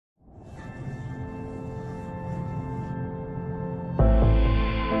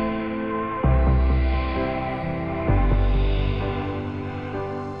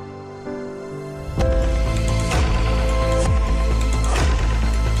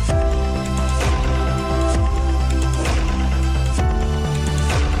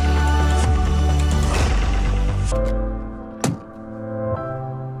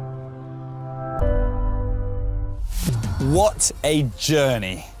What a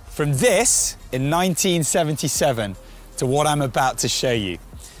journey from this in 1977 to what I'm about to show you.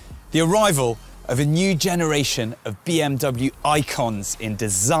 The arrival of a new generation of BMW icons in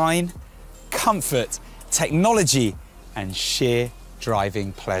design, comfort, technology, and sheer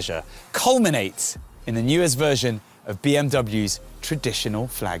driving pleasure culminates in the newest version of BMW's traditional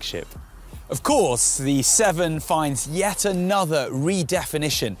flagship. Of course, the 7 finds yet another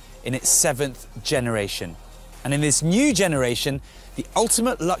redefinition in its 7th generation. And in this new generation, the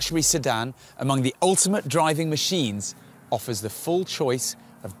ultimate luxury sedan among the ultimate driving machines offers the full choice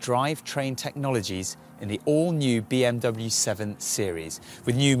of drivetrain technologies in the all-new BMW 7 Series,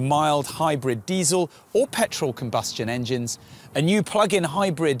 with new mild hybrid diesel or petrol combustion engines, a new plug-in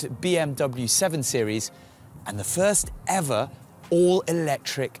hybrid BMW 7 Series, and the first ever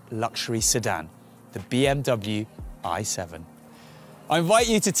all-electric luxury sedan, the BMW i7. I invite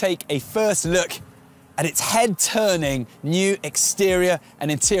you to take a first look at its head-turning new exterior and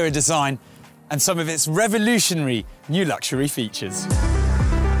interior design and some of its revolutionary new luxury features.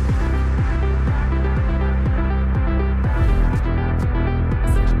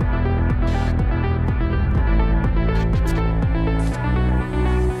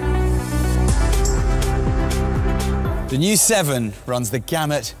 The new 7 runs the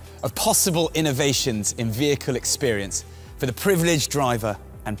gamut of possible innovations in vehicle experience for the privileged driver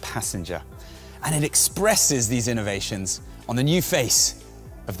and passenger. And it expresses these innovations on the new face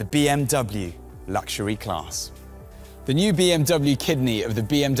of the BMW luxury class. The new BMW kidney of the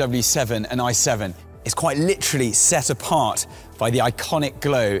BMW 7 and i7 is quite literally set apart by the iconic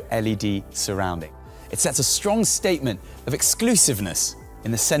glow LED surrounding. It sets a strong statement of exclusiveness in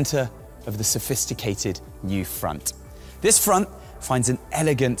the center of the sophisticated new front. This front finds an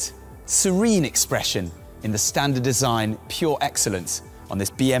elegant, serene expression in the standard design pure excellence on this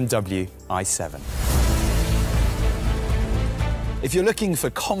BMW i7. If you're looking for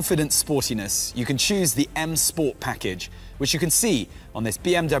confident sportiness, you can choose the M Sport package, which you can see on this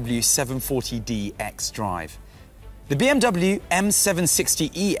BMW 740d xDrive. The BMW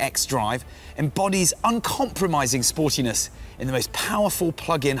M760e xDrive embodies uncompromising sportiness in the most powerful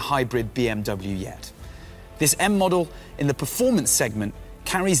plug-in hybrid BMW yet. This M model in the performance segment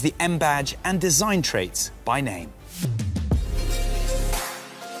carries the M badge and design traits by name.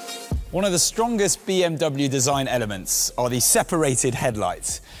 One of the strongest BMW design elements are the separated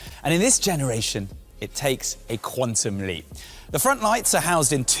headlights. And in this generation, it takes a quantum leap. The front lights are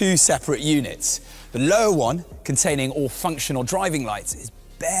housed in 2 separate units. The lower one, containing all functional driving lights, is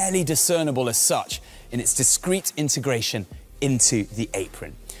barely discernible as such in its discrete integration into the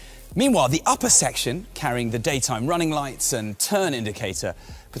apron. Meanwhile, the upper section, carrying the daytime running lights and turn indicator,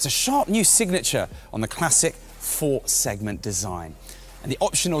 puts a sharp new signature on the classic 4-segment design. And the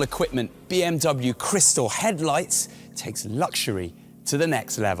optional equipment BMW Crystal headlights takes luxury to the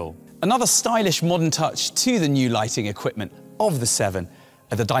next level. Another stylish modern touch to the new lighting equipment of the 7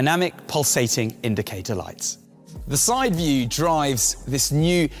 are the dynamic pulsating indicator lights. The side view drives this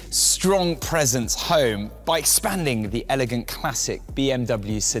new strong presence home by expanding the elegant classic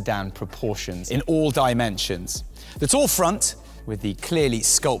BMW sedan proportions in all dimensions. The tall front, with the clearly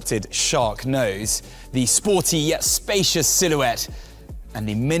sculpted shark nose, the sporty yet spacious silhouette, and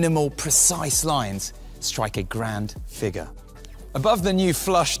the minimal, precise lines strike a grand figure. Above the new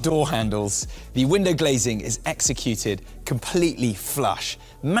flush door handles, the window glazing is executed completely flush,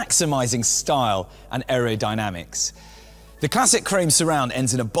 maximizing style and aerodynamics. The classic chrome surround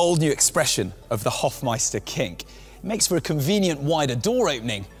ends in a bold new expression of the Hofmeister kink. It makes for a convenient wider door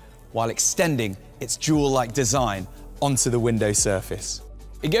opening while extending its jewel-like design onto the window surface.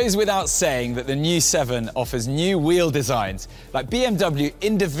 It goes without saying that the new 7 offers new wheel designs like BMW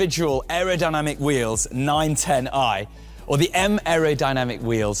individual aerodynamic wheels 910i or the M aerodynamic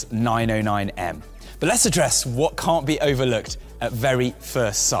wheels 909M. But let's address what can't be overlooked at very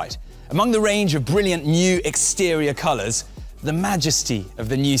first sight. Among the range of brilliant new exterior colours, the majesty of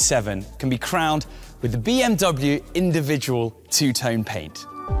the new 7 can be crowned with the BMW individual 2-tone paint.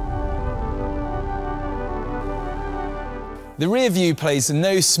 The rear view plays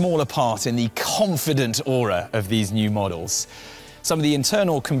no smaller part in the confident aura of these new models. Some of the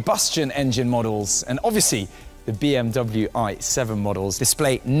internal combustion engine models, and obviously the BMW i7 models,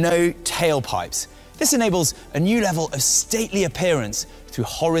 display no tailpipes. This enables a new level of stately appearance through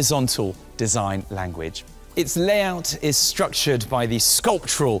horizontal design language. Its layout is structured by the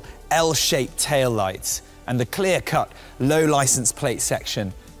sculptural L-shaped tail lights and the clear-cut low license plate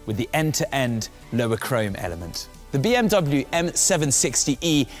section with the end-to-end lower chrome element. The BMW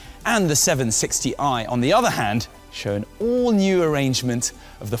M760e and the 760i, on the other hand, show an all-new arrangement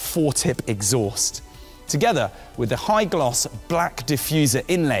of the 4-tip exhaust. together with the high-gloss black diffuser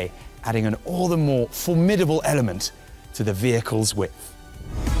inlay, adding an all the more formidable element to the vehicle's width.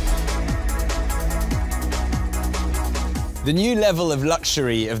 The new level of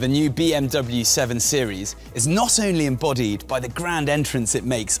luxury of the new BMW 7 Series is not only embodied by the grand entrance it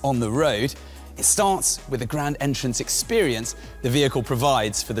makes on the road, it starts with the grand entrance experience the vehicle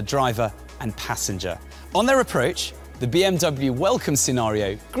provides for the driver and passenger. On their approach, the BMW welcome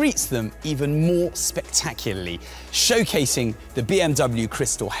scenario greets them even more spectacularly, showcasing the BMW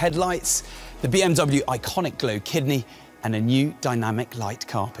crystal headlights, the BMW iconic glow kidney, and a new dynamic light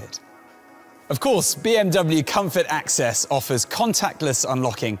carpet. Of course, BMW Comfort Access offers contactless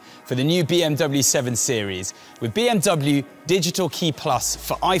unlocking for the new BMW 7 Series with BMW Digital Key Plus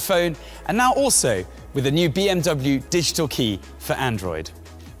for iPhone and now also with the new BMW Digital Key for Android.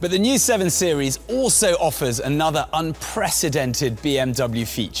 But the new 7 Series also offers another unprecedented BMW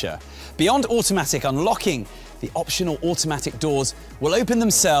feature. Beyond automatic unlocking, the optional automatic doors will open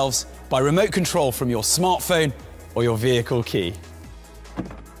themselves by remote control from your smartphone or your vehicle key.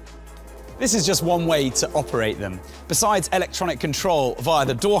 This is just one way to operate them, besides electronic control via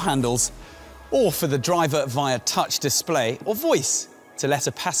the door handles, or for the driver via touch display or voice to let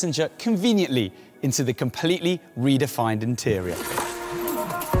a passenger conveniently into the completely redefined interior.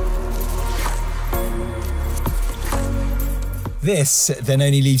 This then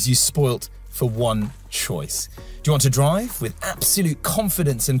only leaves you spoilt for one choice. Do you want to drive with absolute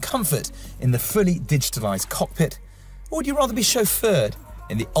confidence and comfort in the fully digitalised cockpit, or would you rather be chauffeured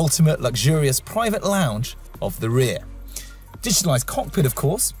in the ultimate luxurious private lounge of the rear? Digitalised cockpit, of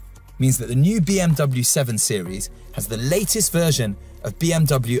course, means that the new BMW 7 Series has the latest version of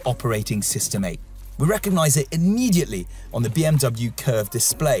BMW Operating System 8. We recognise it immediately on the BMW Curve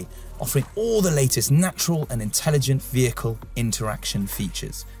display, offering all the latest natural and intelligent vehicle interaction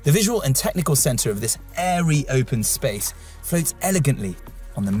features. The visual and technical centre of this airy open space floats elegantly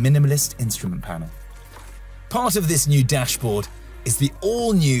on the minimalist instrument panel. Part of this new dashboard is the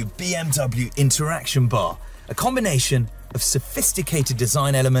all-new BMW Interaction Bar, a combination of sophisticated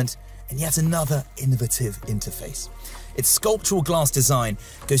design element and yet another innovative interface. Its sculptural glass design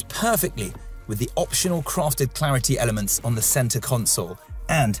goes perfectly with the optional crafted clarity elements on the center console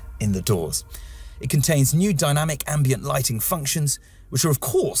and in the doors. It contains new dynamic ambient lighting functions, which are of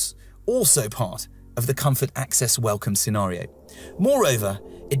course also part of the Comfort Access welcome scenario. Moreover,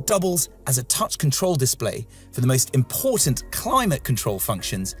 it doubles as a touch control display for the most important climate control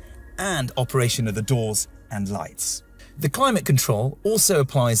functions and operation of the doors and lights. The climate control also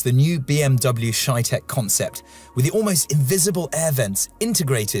applies the new BMW ShyTech concept with the almost invisible air vents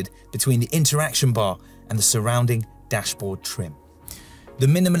integrated between the interaction bar and the surrounding dashboard trim. The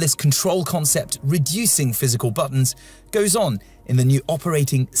minimalist control concept, reducing physical buttons, goes on in the new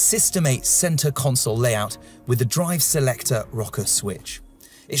Operating System 8 center console layout with the drive selector rocker switch.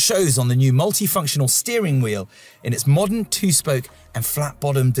 It shows on the new multifunctional steering wheel in its modern two-spoke and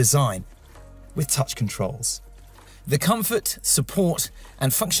flat-bottom design with touch controls. The comfort, support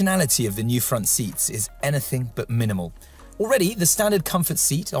and functionality of the new front seats is anything but minimal. Already, the standard comfort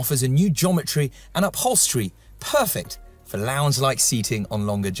seat offers a new geometry and upholstery perfect for lounge-like seating on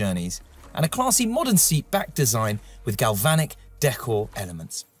longer journeys, and a classy modern seat back design with galvanic decor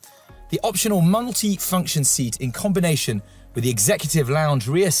elements. The optional multi-function seat in combination with the executive lounge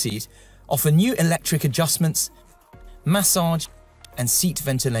rear seat offer new electric adjustments, massage and seat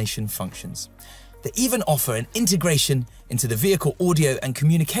ventilation functions. They even offer an integration into the vehicle audio and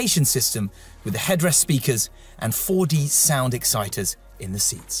communication system with the headrest speakers and 4D sound exciters in the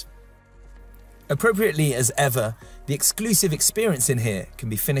seats. Appropriately as ever, the exclusive experience in here can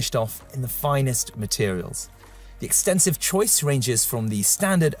be finished off in the finest materials. The extensive choice ranges from the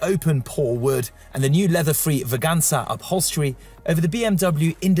standard open pore wood and the new leather-free Vaganza upholstery over the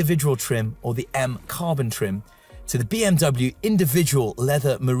BMW individual trim or the M carbon trim to the BMW individual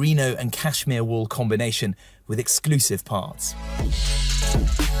leather merino and cashmere wool combination with exclusive parts.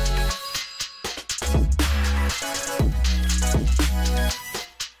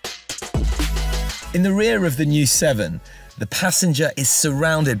 In the rear of the new 7, the passenger is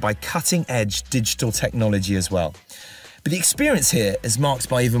surrounded by cutting-edge digital technology as well. But the experience here is marked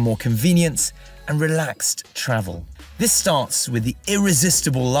by even more convenience and relaxed travel. This starts with the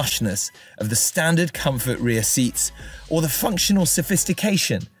irresistible lushness of the standard comfort rear seats or the functional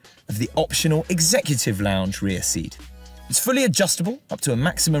sophistication of the optional executive lounge rear seat. It's fully adjustable up to a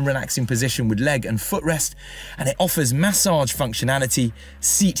maximum relaxing position with leg and footrest, and it offers massage functionality,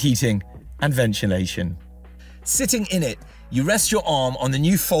 seat heating and ventilation. Sitting in it You rest your arm on the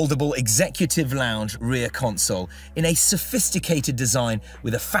new foldable Executive Lounge rear console in a sophisticated design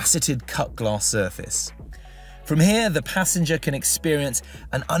with a faceted cut glass surface. From here, the passenger can experience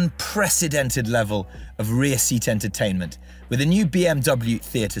an unprecedented level of rear seat entertainment with a new BMW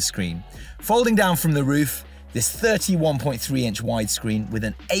theatre screen. Folding down from the roof, this 31.3-inch widescreen with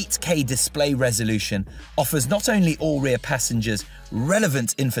an 8K display resolution offers not only all rear passengers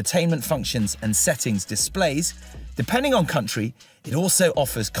relevant infotainment functions and settings displays, depending on country, it also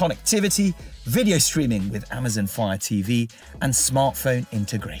offers connectivity, video streaming with Amazon Fire TV, and smartphone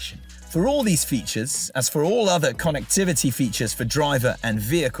integration. For all these features, as for all other connectivity features for driver and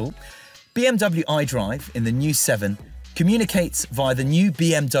vehicle, BMW iDrive in the new 7 communicates via the new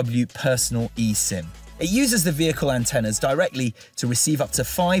BMW Personal eSIM. It uses the vehicle antennas directly to receive up to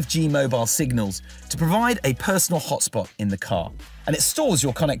 5G mobile signals to provide a personal hotspot in the car. And it stores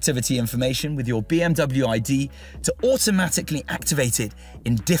your connectivity information with your BMW ID to automatically activate it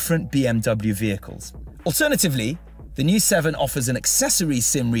in different BMW vehicles. Alternatively, the new 7 offers an accessory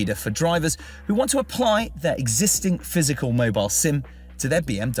SIM reader for drivers who want to apply their existing physical mobile SIM to their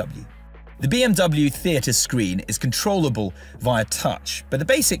BMW. The BMW theatre screen is controllable via touch, but the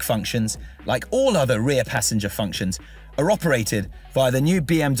basic functions, like all other rear passenger functions, are operated via the new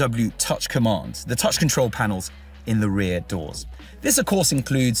BMW Touch Commands, the touch control panels in the rear doors. This of course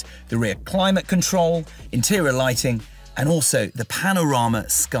includes the rear climate control, interior lighting, and also the panorama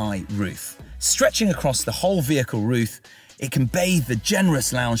sky roof. Stretching across the whole vehicle roof, it can bathe the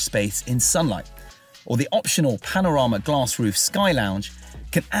generous lounge space in sunlight, or the optional panorama glass roof sky lounge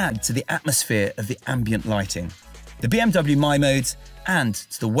can add to the atmosphere of the ambient lighting, the BMW My Modes, and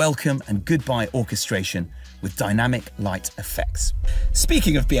to the welcome and goodbye orchestration with dynamic light effects.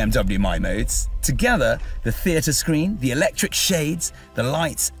 Speaking of BMW My Modes, together the theatre screen, the electric shades, the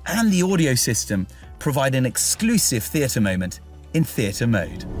lights and the audio system provide an exclusive theatre moment in theatre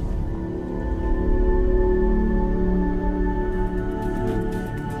mode.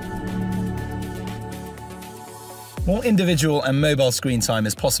 More individual and mobile screen time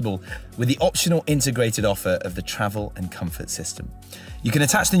is possible with the optional integrated offer of the travel and comfort system. You can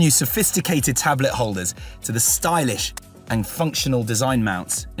attach the new sophisticated tablet holders to the stylish and functional design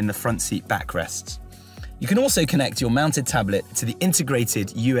mounts in the front seat backrests. You can also connect your mounted tablet to the integrated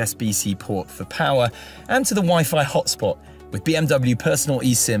USB-C port for power and to the Wi-Fi hotspot with BMW Personal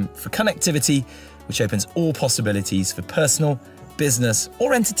eSIM for connectivity, which opens all possibilities for personal, business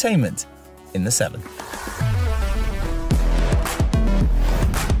or entertainment in the 7.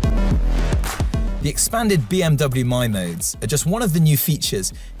 The expanded BMW My Modes are just one of the new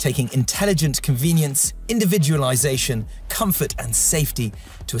features taking intelligent convenience, individualization, comfort and safety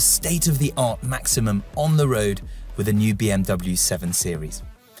to a state-of-the-art maximum on the road with a new BMW 7 Series.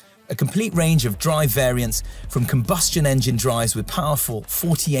 A complete range of drive variants from combustion engine drives with powerful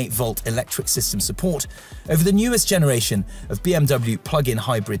 48-volt electric system support over the newest generation of BMW plug-in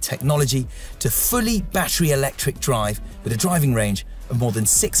hybrid technology to fully battery electric drive with a driving range of more than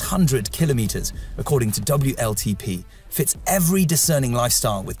 600 kilometers, according to WLTP, fits every discerning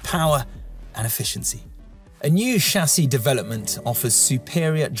lifestyle with power and efficiency. A new chassis development offers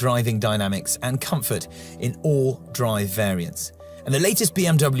superior driving dynamics and comfort in all drive variants. And the latest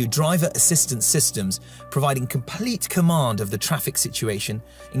BMW driver assistance systems, providing complete command of the traffic situation,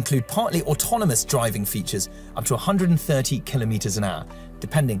 include partly autonomous driving features up to 130 kilometers an hour,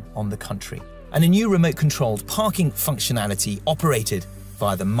 depending on the country, and a new remote-controlled parking functionality operated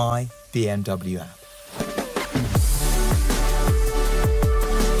via the My BMW app.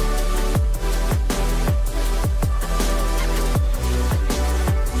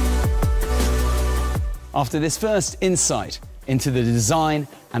 After this first insight into the design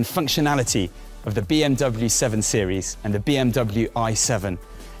and functionality of the BMW 7 Series and the BMW i7,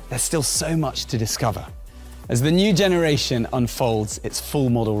 there's still so much to discover. As the new generation unfolds its full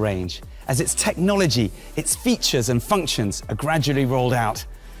model range, as its technology, its features and functions are gradually rolled out,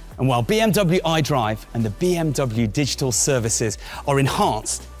 and while BMW iDrive and the BMW digital services are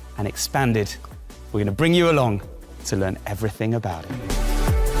enhanced and expanded, we're going to bring you along to learn everything about it.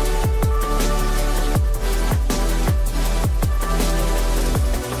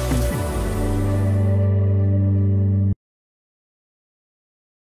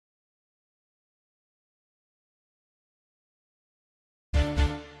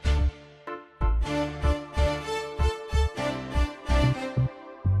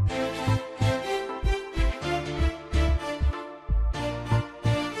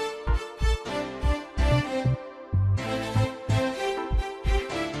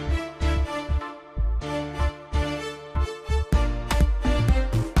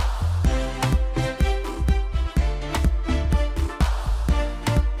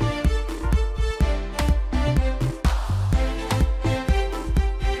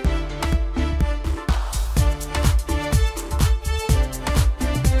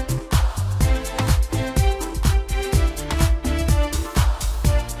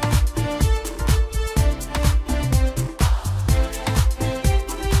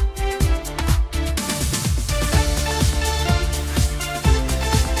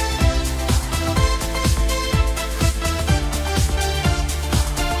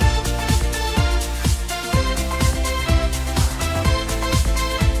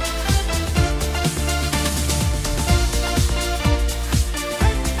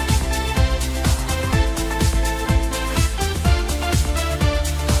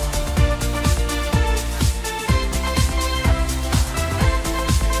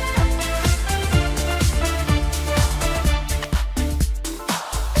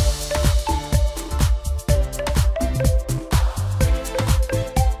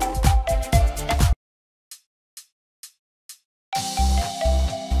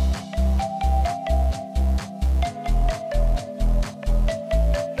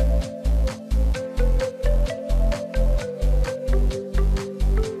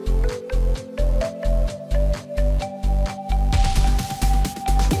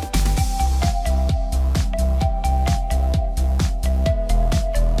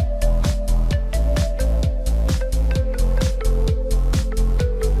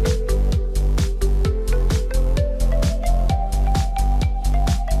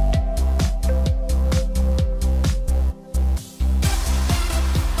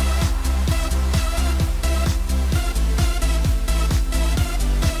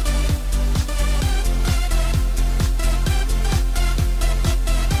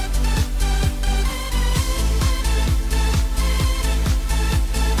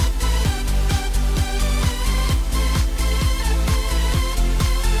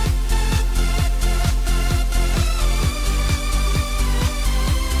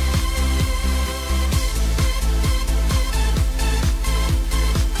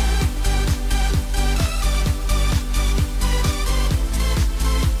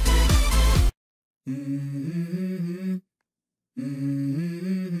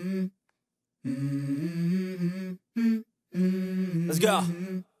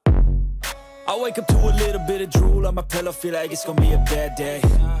 I wake up to a little bit of drool on my pillow, feel like it's gonna be a bad day.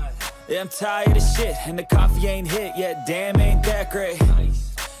 Yeah, I'm tired of shit, and the coffee ain't hit yet, damn, ain't that great.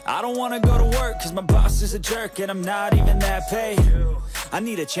 I don't wanna go to work, cause my boss is a jerk, and I'm not even that paid. I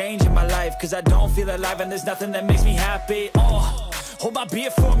need a change in my life, cause I don't feel alive, and there's nothing that makes me happy. Hold my beer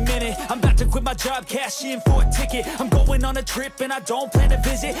for a minute, I'm about to quit my job, cash in for a ticket. I'm going on a trip and I don't plan to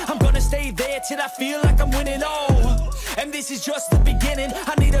visit. I'm gonna stay there till I feel like I'm winning, and this is just the beginning.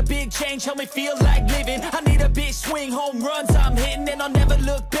 I need a big change, help me feel like living. I need a big swing, home runs I'm hitting, and I'll never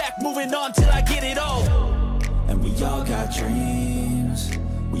look back, moving on till I get it all. And we all got dreams,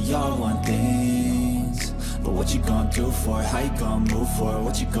 we all want things, but what you gonna do for it? How you gonna move for it?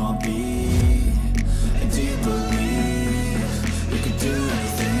 What you gonna be? And do you believe you can do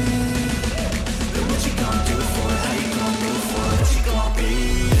anything? But what you gonna do for it? How you gonna move for it? What you gonna be?